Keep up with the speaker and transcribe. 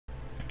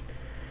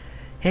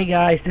Hey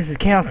guys, this is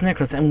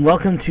Chaos-Necros, and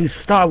welcome to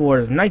Star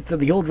Wars Knights of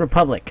the Old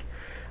Republic.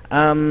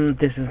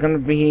 This is gonna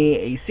be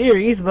a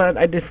series, but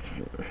I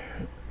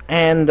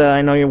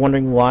know you're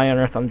wondering why on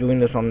earth I'm doing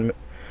this on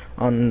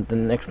the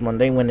next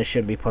Monday when it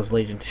should be Puzzle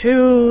Agent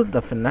 2,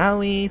 the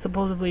finale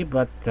supposedly,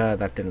 but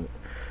that didn't.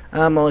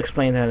 I'll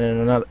explain that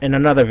in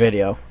another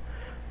video.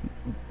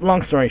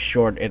 Long story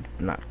short, it's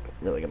not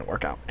really gonna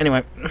work out.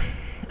 Anyway,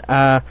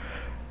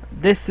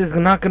 this is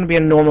not gonna be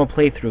a normal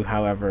playthrough,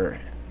 however.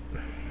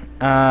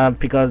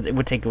 Because it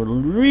would take a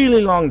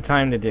really long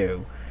time to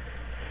do,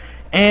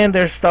 and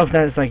there's stuff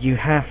that is like you would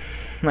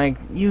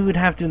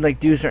have to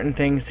do certain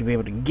things to be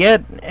able to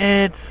get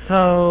it.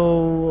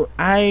 So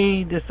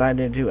I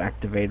decided to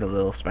activate a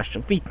little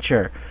special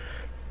feature.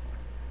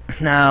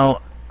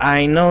 Now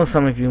I know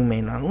some of you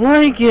may not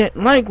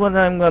like what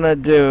I'm gonna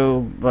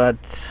do,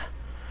 but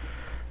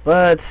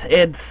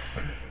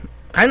it's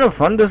kind of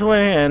fun this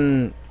way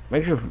and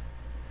makes you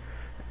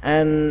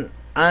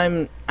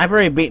I've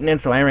already beaten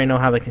it, so I already know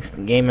how the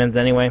game ends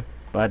anyway.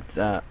 But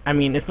I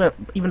mean,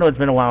 even though it's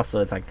been a while, so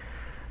it's like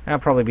I'll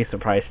probably be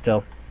surprised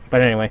still.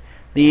 But anyway,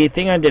 the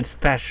thing I did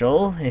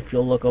special, if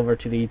you'll look over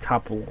to the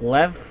top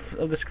left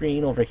of the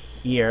screen over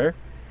here,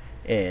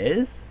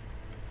 is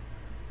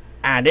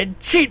added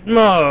cheat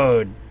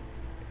mode.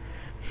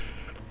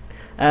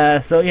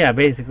 So yeah,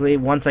 basically,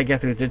 once I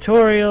get through the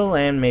tutorial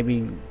and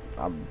maybe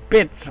a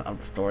bit of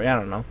the story, I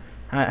don't know,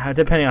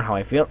 depending on how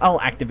I feel,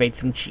 I'll activate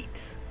some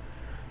cheats.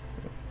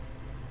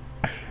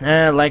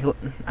 I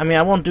mean,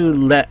 I won't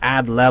do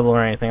add level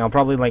or anything. I'll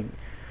probably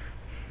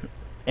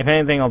if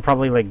anything, I'll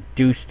probably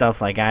do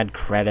stuff like add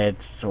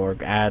credits or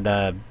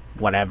add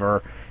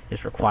whatever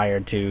is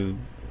required to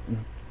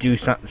do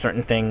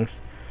certain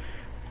things.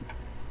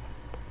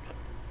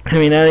 I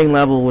mean, adding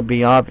level would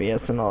be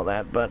obvious and all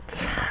that, but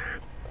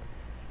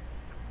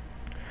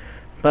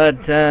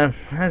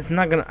that's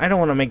not gonna. I don't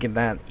want to make it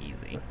that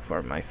easy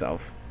for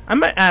myself. I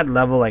might add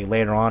level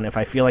later on if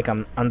I feel like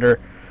I'm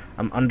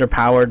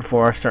underpowered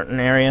for a certain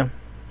area.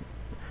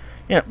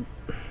 Yeah,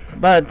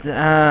 but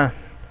I'm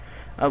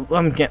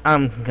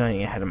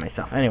going ahead of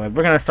myself. Anyway,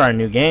 we're gonna start a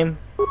new game.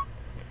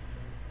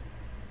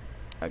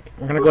 Okay,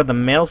 we're gonna go with the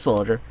male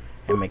soldier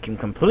and make him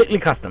completely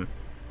custom.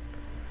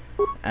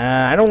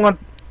 I don't want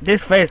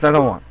this face. I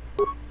don't want.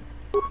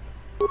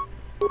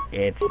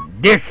 It's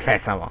this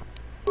face I want.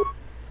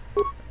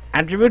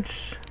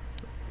 Attributes.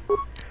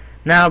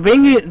 Now,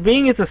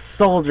 being it's a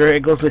soldier,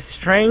 it goes with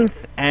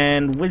strength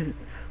and with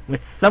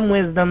some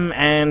wisdom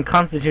and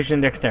constitution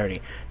and dexterity.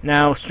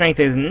 Now, strength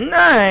is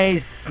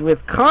nice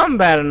with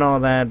combat and all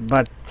that,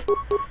 but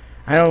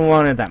I don't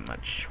want it that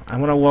much. I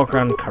want to walk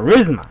around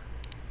charisma.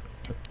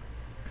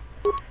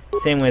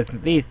 Same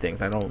with these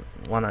things. I don't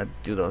want to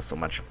do those so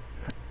much.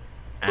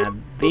 Add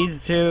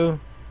these two.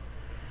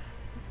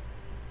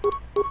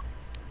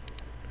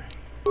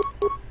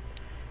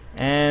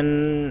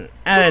 And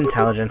add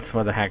intelligence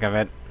for the heck of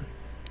it.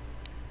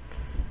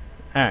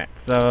 Alright,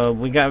 so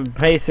we got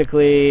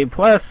basically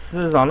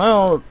pluses on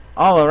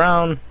all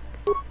around.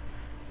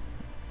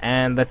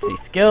 And let's see,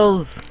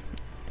 skills.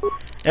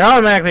 It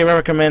automatically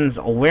recommends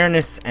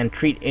awareness and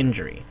treat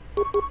injury.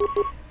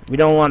 We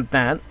don't want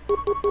that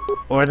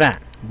or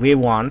that. We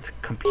want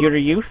computer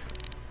use,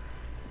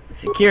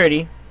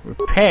 security,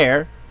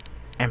 repair,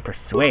 and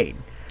persuade.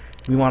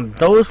 We want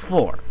those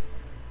four.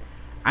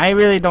 I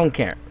really don't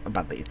care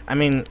about these. I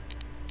mean,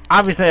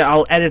 obviously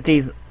I'll edit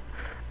these.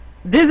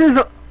 This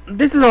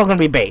is all gonna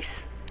be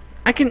base.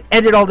 I can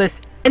edit all this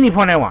any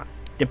point I want,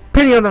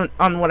 depending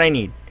on what I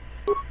need.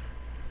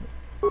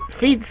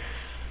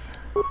 Feats.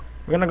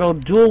 We're gonna go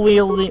dual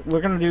wielding. We're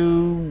gonna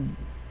do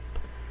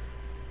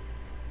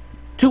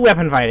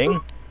 2-weapon fighting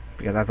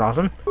because that's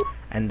awesome.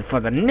 And for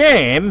the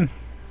name,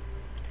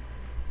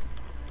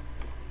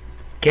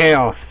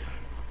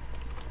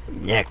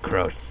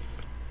 Chaos-Necros.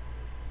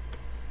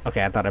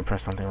 Okay, I thought I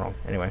pressed something wrong.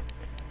 Anyway,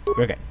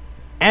 we're good,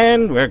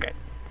 and we're good.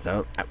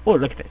 So, oh,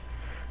 look at this.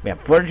 We have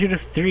Fortitude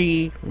of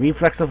 3,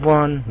 Reflex of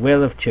 1,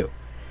 Will of 2.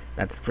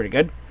 That's pretty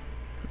good.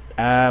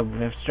 We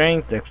have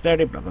Strength,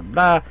 Dexterity, blah blah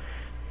blah.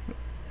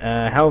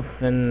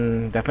 Health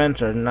and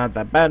Defense are not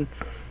that bad.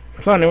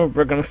 So anyway,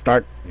 we're gonna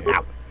start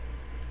now.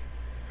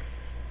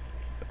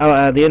 Oh,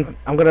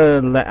 I'm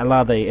gonna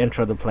allow the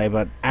intro to play,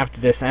 but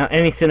after this,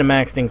 any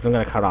cinematics things I'm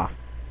gonna cut off.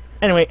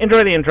 Anyway,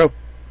 enjoy the intro.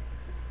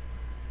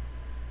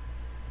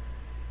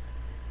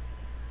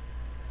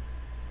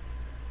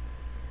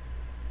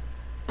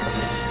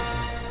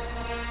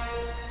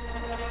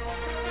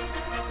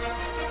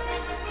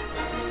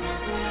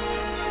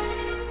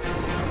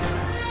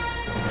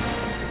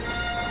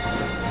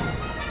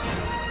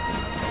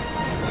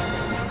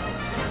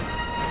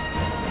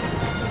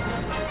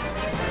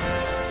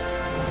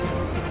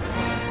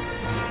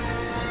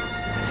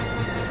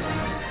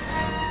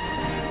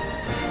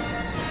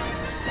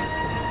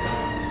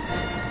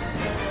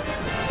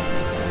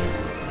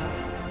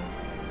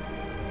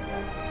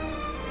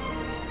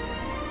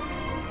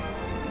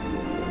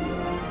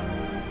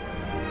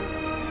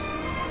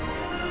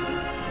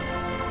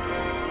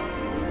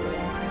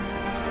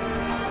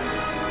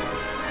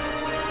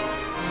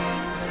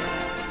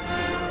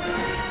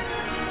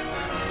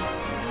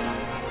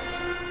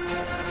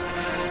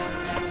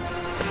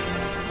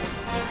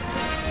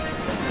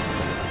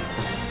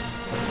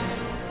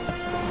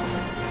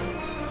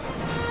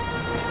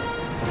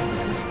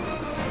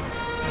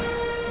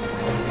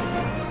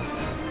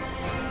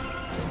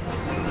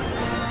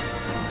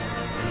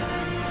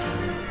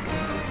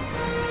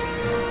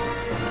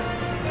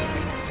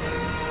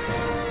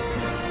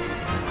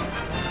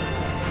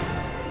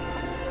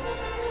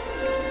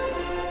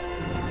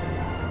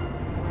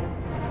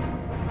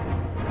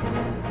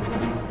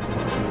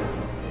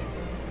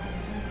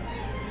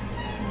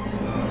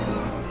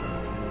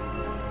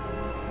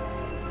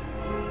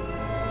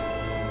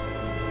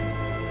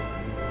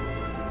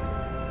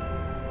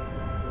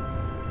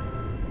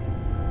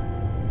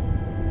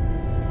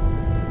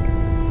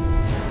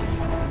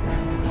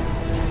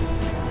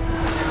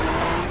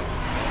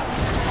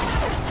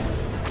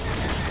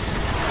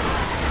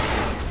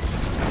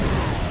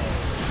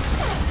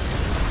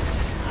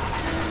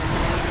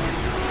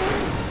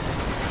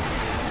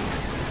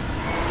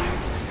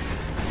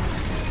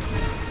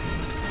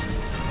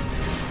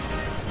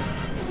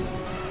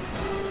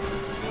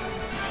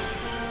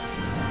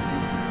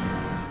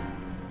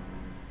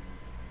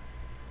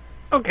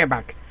 Okay,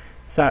 back.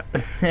 So,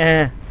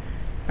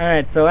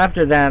 alright, so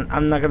after that,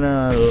 I'm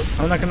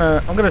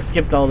gonna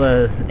skip all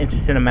the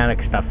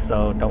cinematic stuff,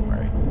 so don't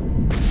worry.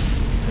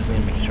 Just need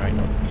to make sure I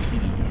know the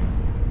keys.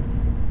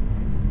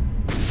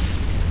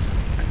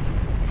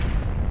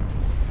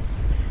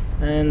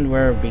 And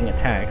we're being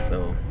attacked,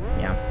 so,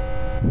 yeah.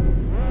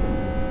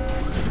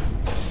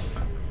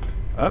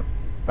 Oh,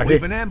 we've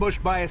been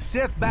ambushed by a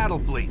Sith battle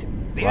fleet.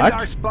 The What?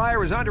 Endar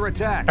Spire is under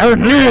attack. Oh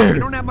no! We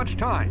don't have much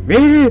time.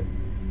 Really?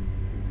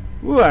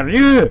 Who are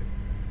you?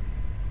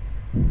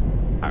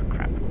 Oh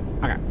crap.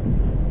 Okay.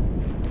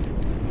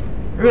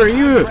 Who are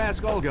you?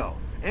 Trask Ulgo,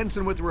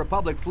 ensign with the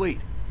Republic fleet.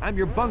 I'm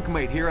your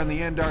bunkmate here on the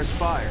Endar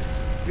Spire.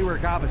 We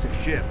work opposite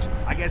shifts.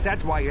 I guess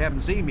that's why you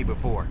haven't seen me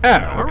before. Oh,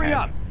 Now, hurry okay.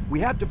 up.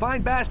 We have to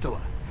find Bastila.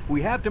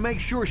 We have to make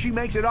sure she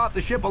makes it off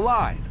the ship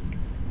alive.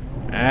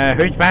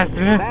 Who's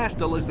Bastila?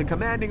 Bastila is the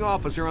commanding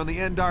officer on the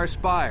Endar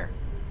Spire.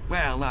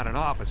 Well, not an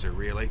officer,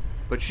 really.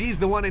 But she's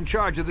the one in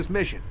charge of this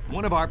mission.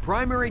 One of our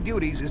primary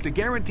duties is to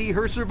guarantee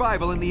her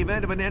survival in the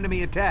event of an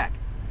enemy attack.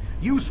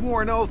 You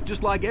swore an oath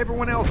just like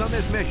everyone else on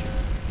this mission.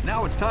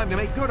 Now it's time to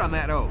make good on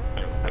that oath.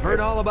 I've heard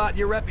all about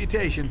your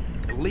reputation.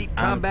 Elite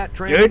combat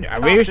training. Dude,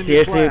 are we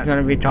seriously going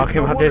to be talking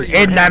about this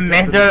in the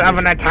middle of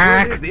an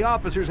attack? The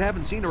officers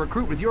haven't seen a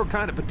recruit with your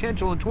kind of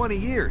potential in 20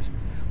 years.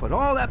 But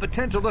all that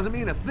potential doesn't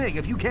mean a thing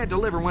if you can't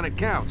deliver when it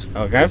counts.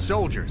 Okay. As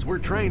soldiers, we're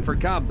trained for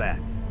combat.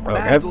 Okay.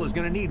 Bastila is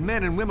going to need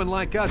men and women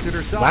like us at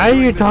her side. Why are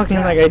you during this talking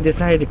attack. like I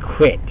decided to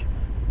quit?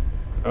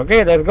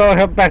 Okay, let's go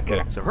help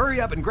Bastila. So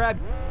hurry up and grab...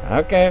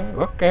 Okay,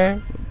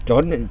 okay.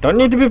 Don't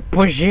need to be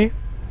pushy.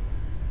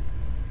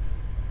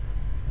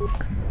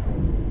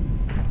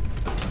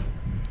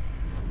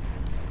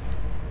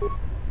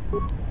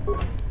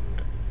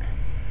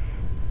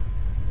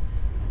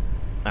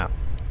 Oh.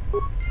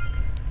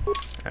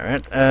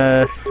 Alright,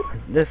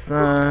 this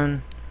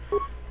on.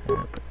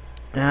 Put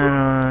that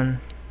on.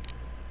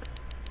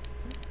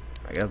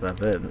 I guess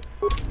that's it.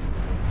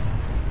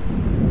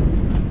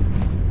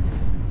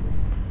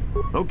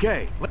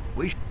 Okay,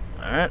 we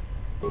Alright.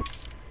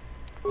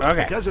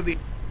 Okay. because of the...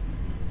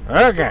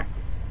 Okay.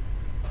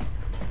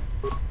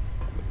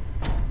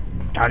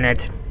 Darn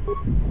it.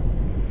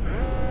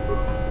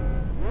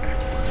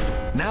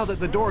 Now that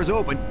the door is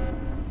open...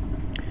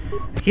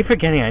 I keep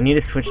forgetting I need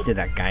to switch to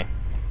that guy.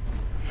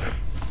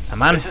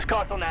 Come on. This is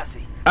KOTOR.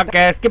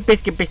 Okay,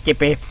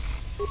 skippy.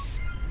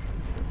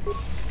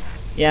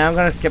 Yeah, I'm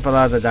gonna skip a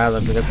lot of the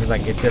dialogue because it's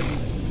like, it's just...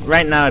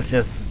 Right now it's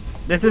just...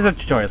 This is a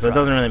tutorial, so it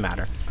doesn't really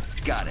matter.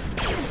 Got it.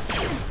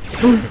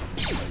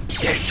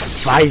 There's a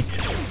fight!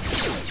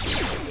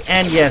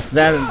 And yes,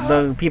 that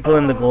the people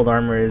in the gold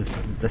armor is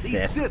the These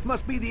Sith. Sith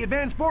must be the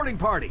advanced boarding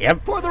party.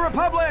 Yep. For the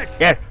Republic!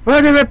 Yes, for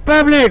the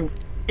Republic!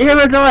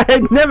 Even though I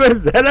had never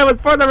said I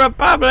was for the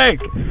Republic!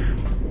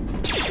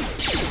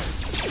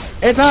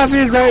 It's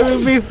obvious that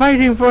we'll be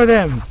fighting for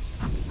them!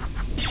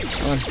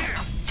 Come on.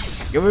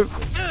 Give me...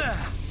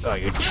 Oh,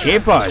 you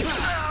cheapos!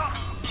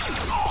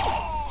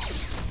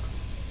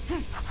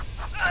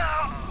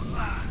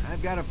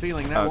 I've got a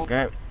feeling that won't...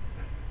 Okay.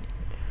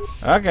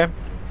 Okay.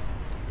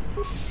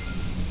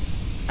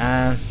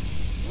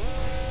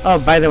 Oh,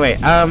 by the way,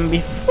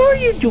 before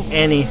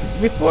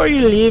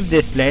you leave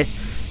this place,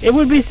 it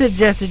would be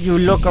suggested you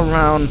look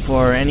around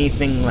for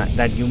anything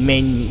that you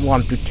may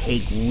want to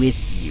take with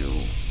you.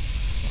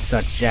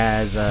 Such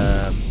as,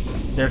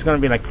 there's gonna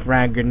be like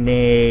frag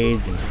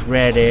grenades and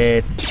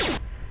credits.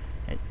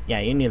 And, yeah,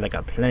 you need like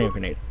a plenty of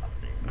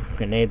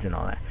grenades and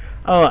all that.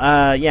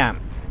 Oh, yeah.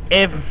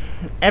 If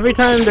every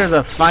time there's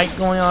a fight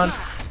going on,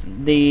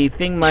 the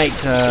thing might,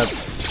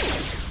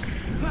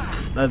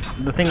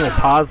 the thing will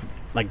pause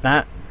like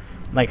that,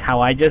 like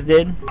how I just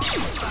did,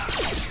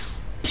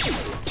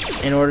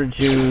 in order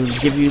to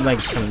give you like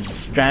some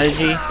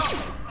strategy,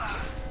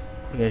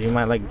 because you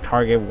might like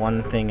target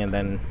one thing and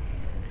then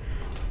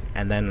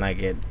like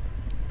it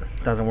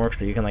doesn't work,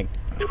 so you can like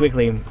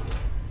quickly,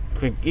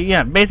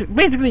 yeah,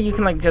 basically you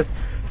can like just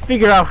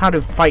figure out how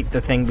to fight the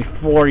thing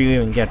before you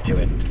even get to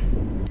it.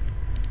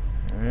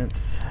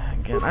 Alright,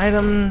 get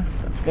items,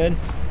 that's good.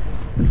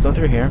 Let's go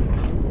through here.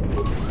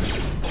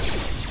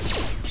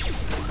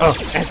 Oh,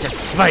 and the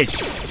fight!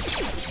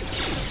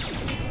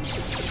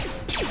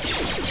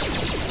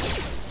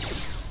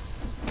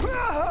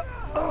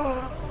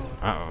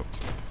 Uh-oh.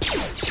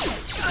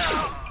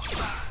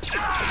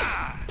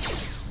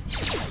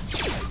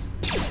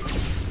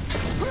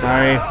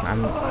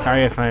 I'm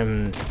sorry if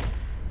I'm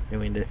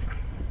doing this.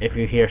 If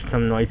you hear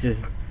some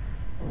noises,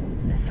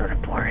 it's sort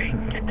of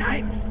boring at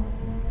times.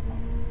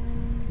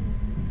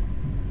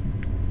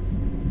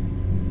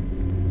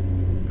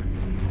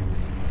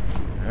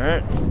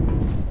 Alright.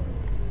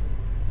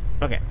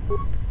 Okay.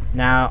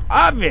 Now,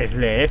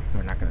 obviously,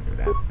 we're not gonna do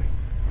that.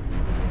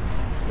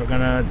 We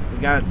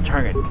gotta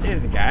target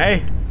this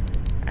guy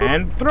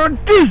and throw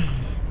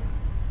this.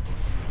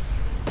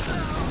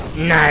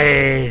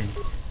 Nice.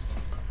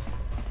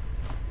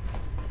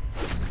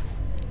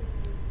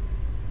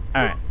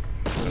 Alright.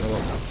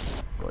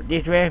 Go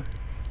this way.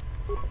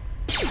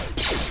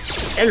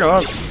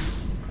 Hello.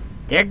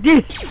 Take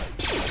this.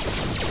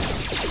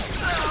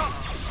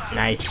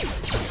 Nice.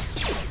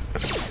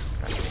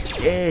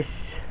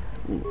 Yes.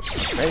 Ooh,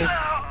 ready?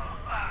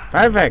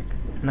 Perfect.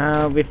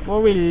 Now,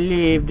 before we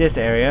leave this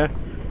area,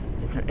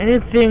 is there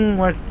anything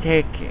worth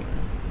taking?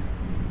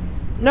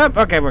 Nope.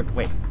 Okay,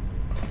 wait.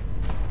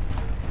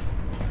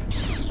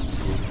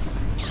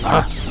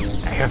 Ah,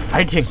 I hear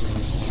fighting.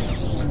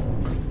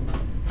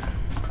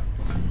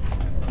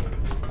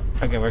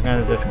 Okay, we're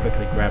gonna just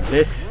quickly grab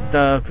this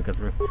stuff because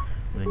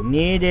we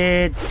need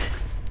it.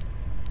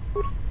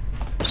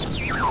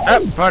 Oh,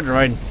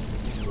 droid.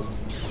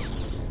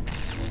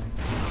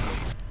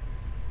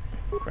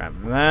 Grab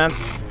that.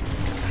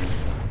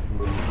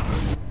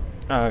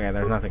 Oh, okay,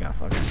 there's nothing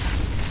else. Okay.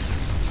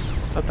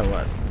 Thought there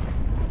was.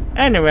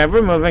 Anyway,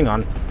 we're moving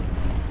on.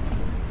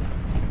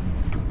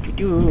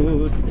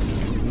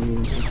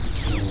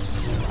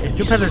 It's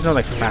too bad there's no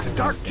like fast.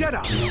 Dark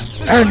Jedi.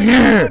 Oh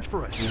no!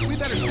 We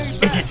better stay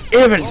back. It's an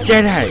evil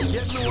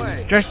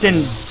Jedi dressed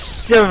in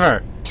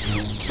silver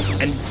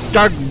and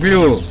dark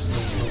blue.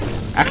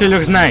 Actually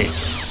looks nice.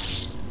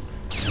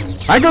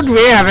 Why don't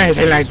we have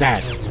anything like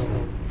that?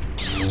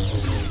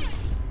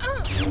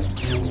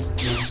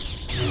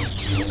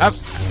 Up,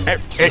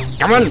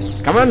 come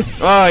on!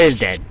 Oh, he's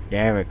dead.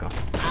 There we go.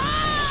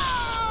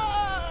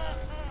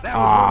 That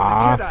was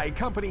one of the Jedi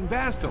accompanying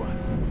Bastila.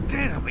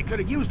 Damn, we could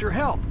have used her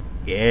help.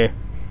 Yeah,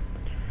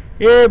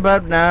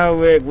 but now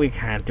we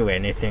can't do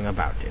anything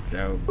about it.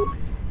 So,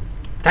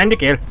 time to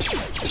kill.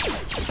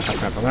 Oh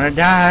crap! I'm gonna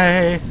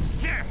die.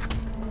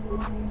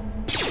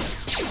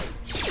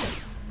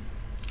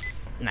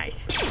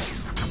 Nice.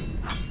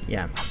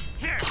 Yeah.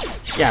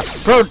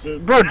 Pro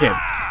tip: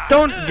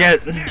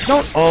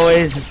 don't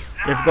always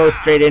just go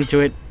straight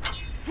into it.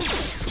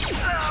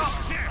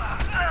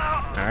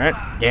 Alright,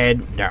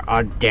 dead. They're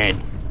all dead.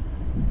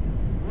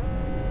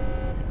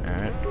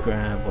 Alright,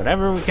 grab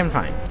whatever we can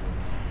find.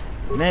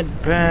 Med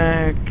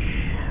pack.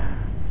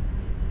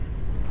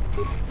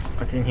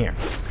 What's in here?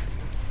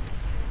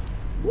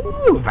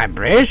 Ooh,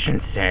 vibration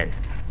cell.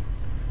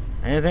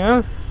 Anything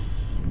else?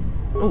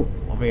 Ooh,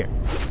 over here.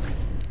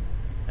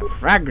 A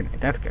frag grenade,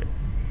 that's good.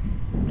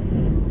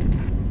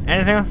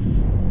 Anything else?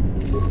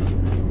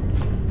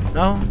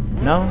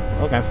 No?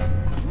 Okay.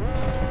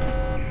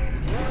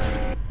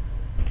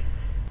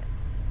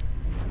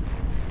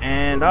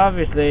 And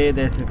obviously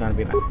this is gonna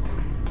be bad. So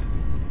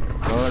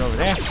throw it over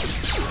there.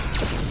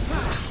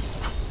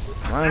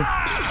 Come on.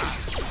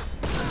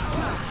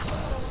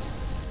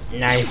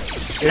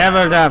 Nice.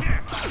 Leveled up.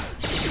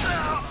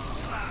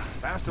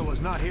 Bastila's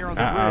not here on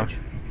the bridge.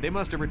 They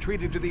must have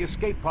retreated to the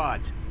escape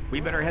pods. We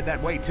better head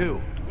that way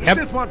too. The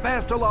Sith want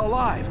Bastila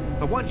alive,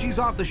 but once she's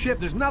off the ship,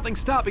 there's nothing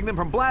stopping them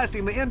from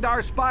blasting the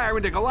Endar Spire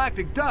into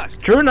galactic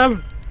dust. True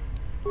enough.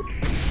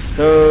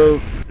 So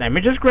let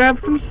me just grab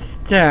some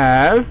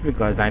stuff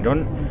because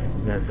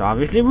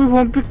obviously we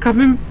won't be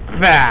coming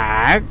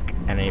back.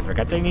 And I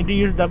forgot I need to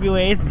use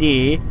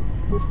WASD.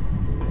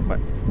 But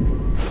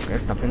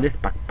there's stuff in this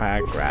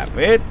backpack. Grab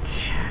it.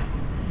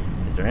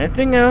 Is there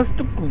anything else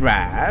to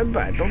grab?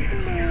 I don't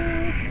know.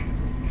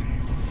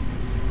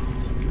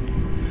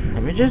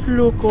 Let me just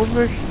look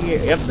over here.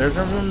 Yep, there's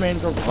a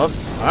remains of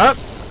up.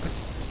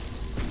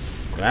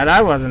 Glad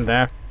I wasn't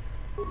there.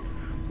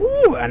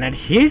 Ooh, an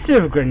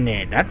adhesive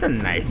grenade. That's a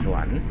nice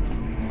one.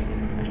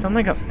 I sound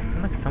like a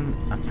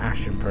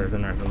fashion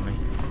person or something.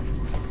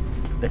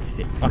 Let's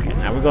see. Okay,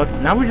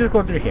 now we just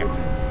go through here.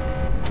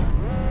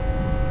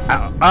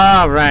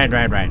 Oh, right.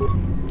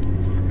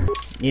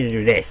 Need to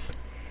do this.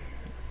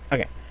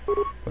 Okay,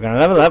 we're gonna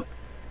level up,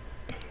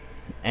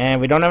 and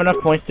we don't have enough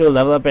points to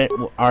level up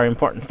our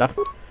important stuff.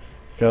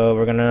 So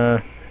we're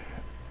gonna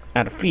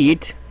add a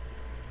feat,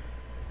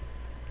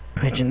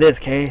 which in this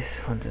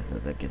case,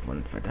 that gives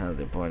one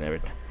fatality point every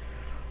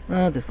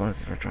time. This bonus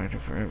is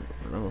retroactive for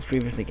levels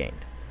previously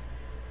gained.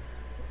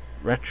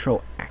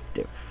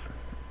 Retroactive.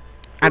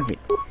 Add feat.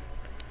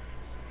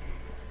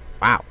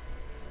 Wow.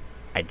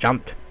 I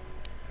jumped.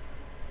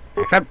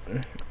 Accept.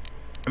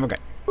 Okay.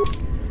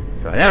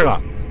 So there we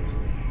go.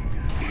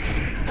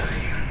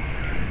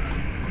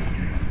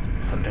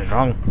 Something's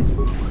wrong.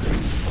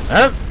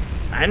 Oh,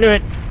 I knew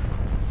it.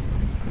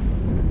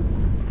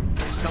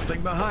 There's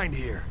something behind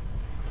here.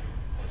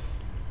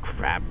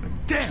 Crap.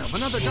 Damn,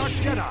 another Dark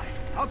Jedi.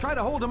 I'll try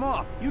to hold him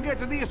off. You get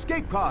to the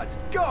escape pods.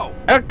 Go!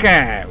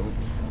 Okay.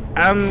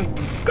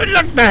 Good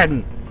luck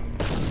then.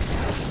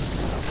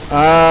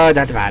 Oh,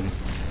 that's bad.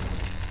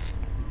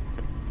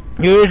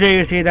 Usually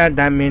you see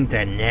that means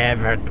they're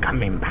never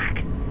coming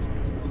back.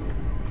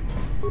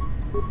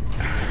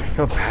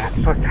 So bad,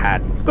 so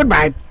sad.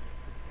 Goodbye.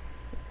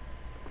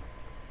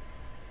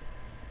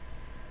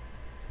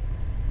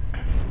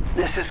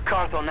 This is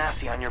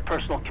KOTOR on your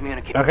personal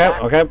communication.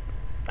 Okay.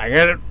 I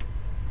get it.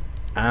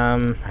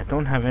 I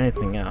don't have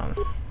anything else.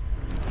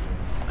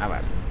 How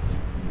about?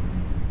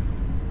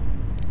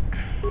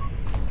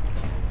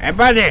 Hey,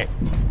 buddy!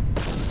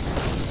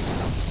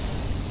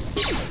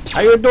 How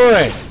you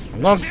doing?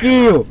 I'm gonna kill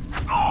you.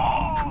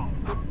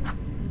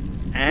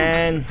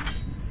 And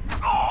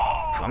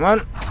come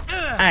on.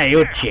 Hey,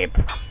 you cheap.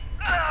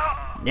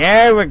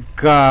 There we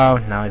go.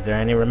 Now, is there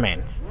any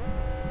remains?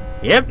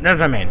 Yep, that's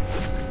what I mean.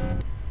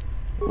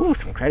 Ooh,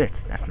 some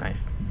credits. That's nice.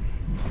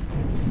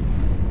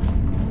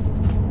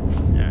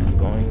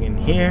 Going in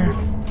here.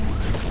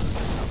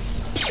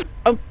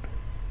 Oh.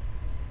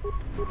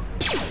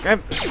 Okay.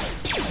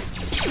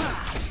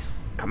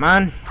 Come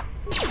on.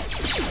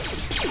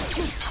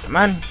 Come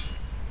on.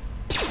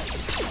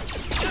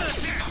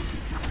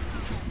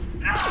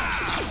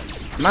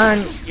 Come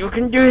on, you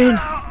can do it.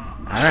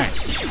 Alright.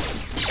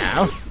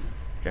 Now,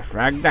 just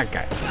frag that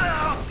guy.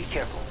 Be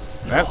careful.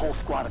 Yep. A whole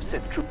squad of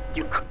Sith troops.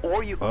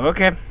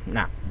 Okay,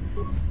 now.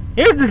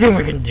 Here's the thing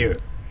we can do.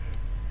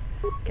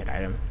 Get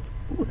item.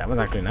 Ooh, that was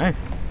actually nice.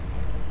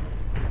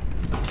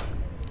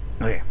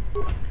 Okay.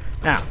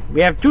 Now,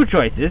 we have two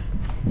choices.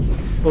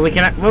 But we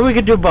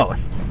can do both.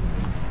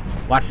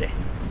 Watch this.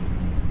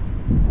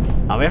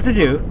 All we have to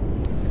do,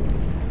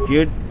 if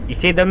you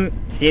see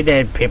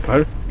the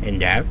people in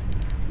there,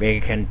 we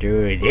can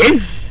do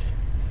this,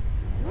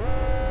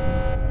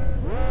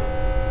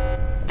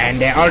 and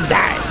they all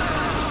die.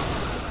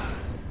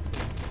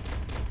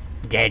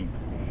 Dead.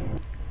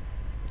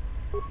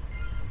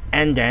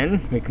 And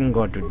then we can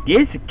go to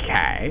this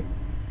guy,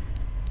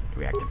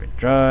 reactivate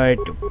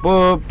droid, to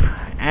boop,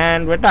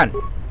 and we're done.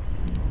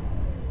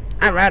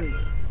 Alright.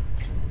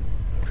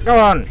 Go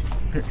on.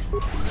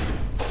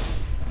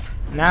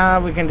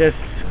 Now we can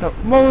just go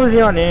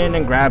mosey on in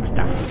and grab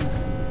stuff.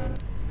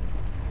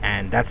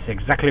 And that's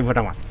exactly what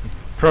I want.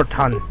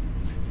 Proton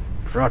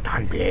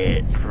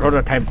blade.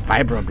 Prototype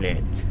vibro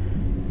blade.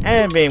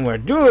 And being we're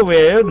dual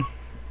wield.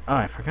 Oh,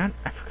 I forgot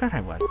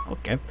I was.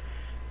 Okay.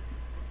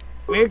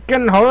 We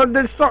can hold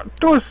the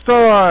two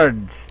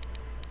swords.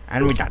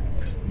 And we're done.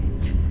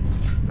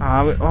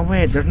 Oh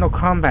wait, there's no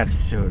combat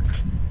suit.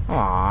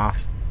 Aww.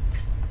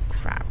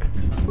 Crap.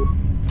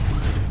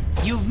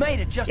 You've made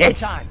it just in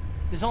time.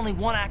 There's only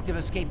one active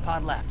escape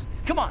pod left.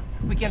 Come on,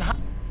 we can.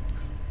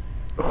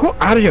 Who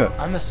are you?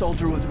 I'm a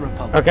soldier with the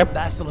Republic. Okay.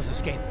 Bastila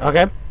escaped.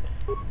 Okay.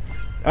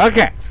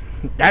 Okay.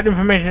 That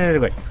information is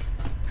good.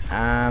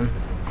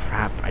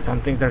 Crap. I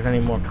don't think there's any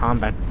more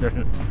combat. There's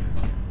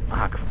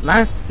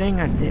last thing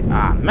I did.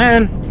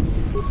 Man.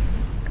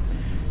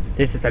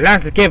 This is the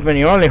last escape and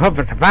you only hope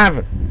for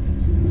survival.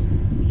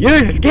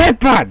 Use escape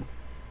pod.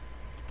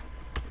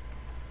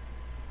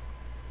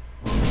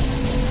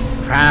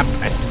 Crap.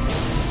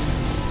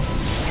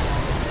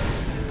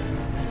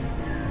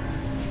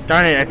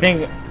 Darn it, I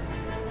think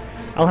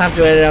I'll have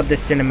to edit out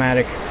this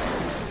cinematic.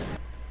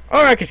 Or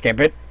I can skip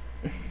it.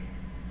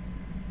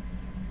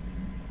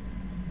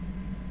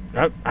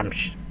 Oh,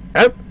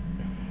 oh.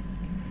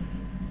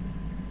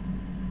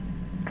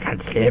 I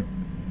can't sleep.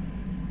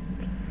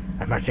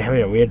 I must be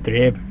having a weird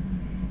dream.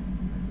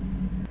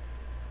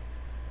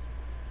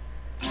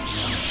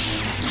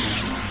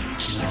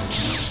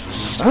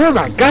 Oh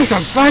my gosh,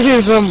 I'm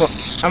fighting someone!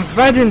 I'm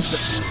fighting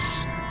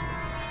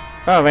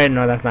Oh wait,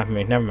 no, that's not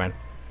me. Never mind.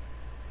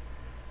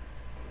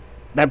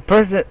 That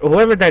person,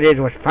 whoever that is,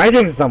 was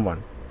fighting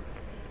someone.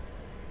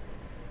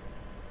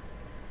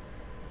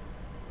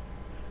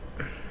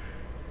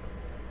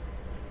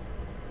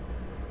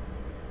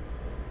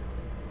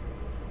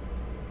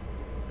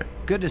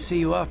 Good to see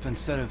you up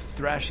instead of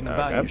thrashing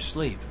about in your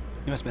sleep.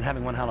 You must have been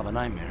having one hell of a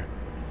nightmare.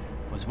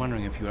 Was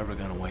wondering if you were ever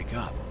gonna wake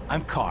up.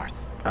 I'm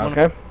Karth.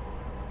 Okay.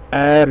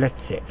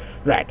 Let's see.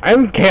 Right,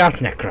 I'm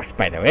Chaos-Necros,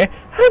 by the way.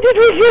 How did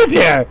we get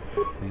here?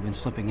 We've been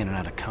slipping in and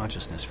out of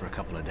consciousness for a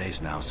couple of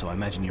days now, so I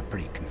imagine you're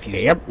pretty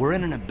confused. Yep. We're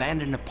in an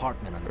abandoned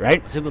apartment on the right.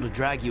 I was able to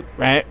drag you.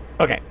 Right,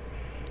 okay.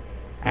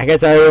 I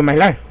guess I owe my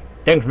life.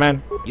 Thanks,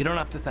 man. You don't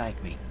have to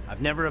thank me.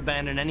 I've never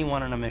abandoned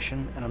anyone on a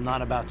mission, and I'm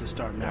not about to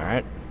start now.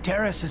 Alright.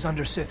 Terrace is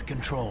under Sith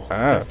control. Oh.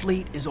 Their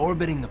fleet is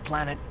orbiting the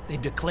planet.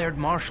 They've declared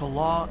martial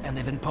law, and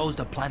they've imposed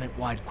a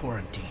planet-wide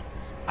quarantine.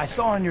 I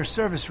saw on your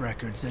service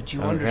records that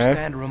you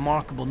understand a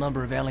remarkable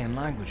number of alien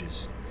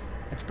languages.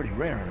 That's pretty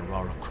rare in a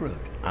raw recruit.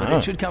 But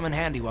it should come in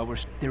handy while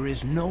there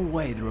is no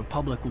way the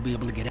Republic will be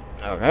able to get in.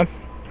 Okay.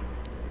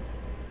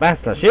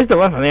 Basta, she's the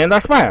one from the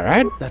Endar Spire,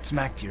 right? That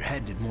smack to your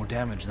head did more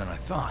damage than I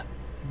thought.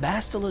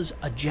 Bastila's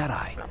a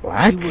Jedi.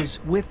 What? She was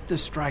with the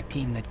strike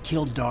team that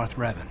killed Darth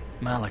Revan,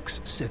 Malak's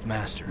Sith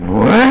master.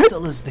 What?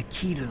 Bastila's the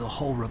key to the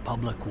whole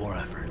Republic war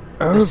effort.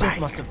 Oh the Sith my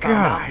must have found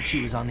out that gosh.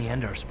 she was on the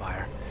Endar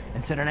Spire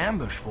and set an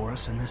ambush for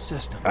us in this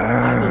system.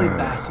 I believe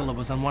Bastila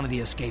was on one of the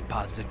escape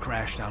pods that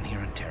crashed down here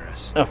in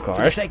Terrace. Of course.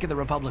 For the sake of the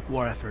Republic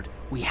war effort,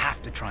 we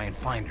have to try and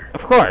find her.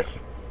 Of course.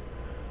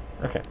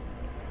 Okay.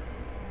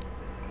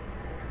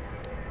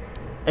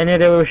 Any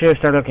idea where we should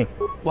start looking?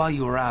 While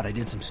you were out, I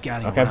did some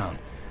scouting around.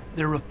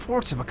 There are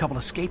reports of a couple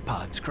of escape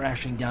pods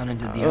crashing down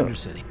into the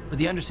Undercity. But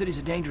the Undercity's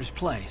a dangerous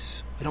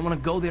place. We don't want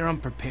to go there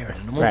unprepared,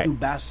 and it won't do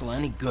Bastila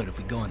any good if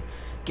we go and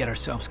get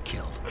ourselves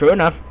killed. True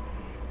enough.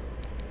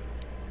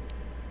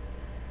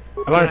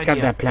 I want to scout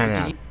that planet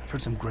out. I've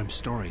heard some grim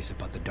stories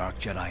about the Dark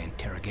Jedi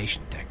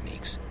interrogation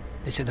techniques.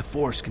 They say the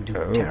Force can do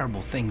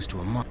terrible things to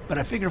a monk. But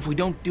I figure if we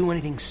don't do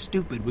anything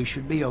stupid, we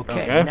should be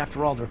okay. And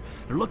after all, they're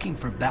looking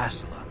for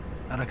Bastila,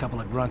 not a couple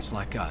of grunts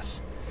like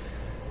us.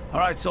 All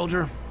right,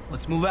 soldier,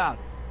 let's move out.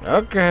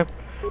 Okay.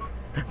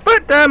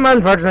 But I'm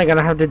unfortunately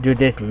gonna have to do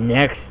this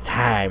next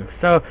time.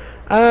 So,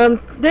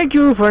 thank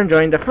you for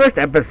enjoying the first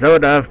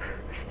episode of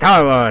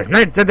Star Wars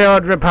Knights of the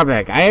Old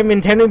Republic. I am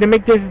intending to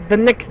make this the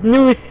next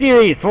newest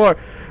series for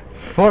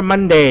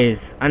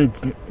Mondays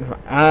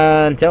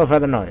until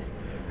further notice.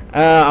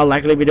 I'll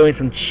likely be doing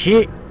some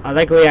I'll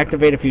likely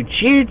activate a few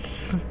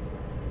cheats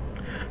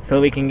so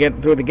we can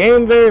get through the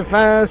game very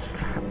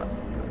fast.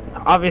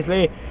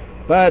 Obviously,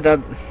 but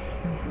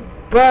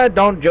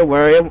don't you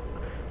worry.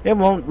 It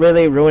won't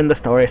really ruin the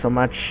story so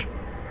much,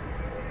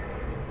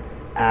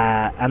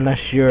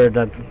 unless you're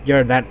that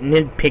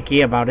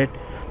nitpicky about it.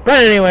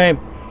 But anyway,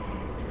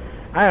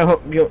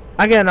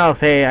 I'll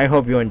say I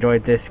hope you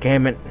enjoyed this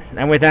game,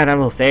 and with that I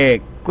will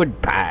say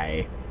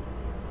goodbye.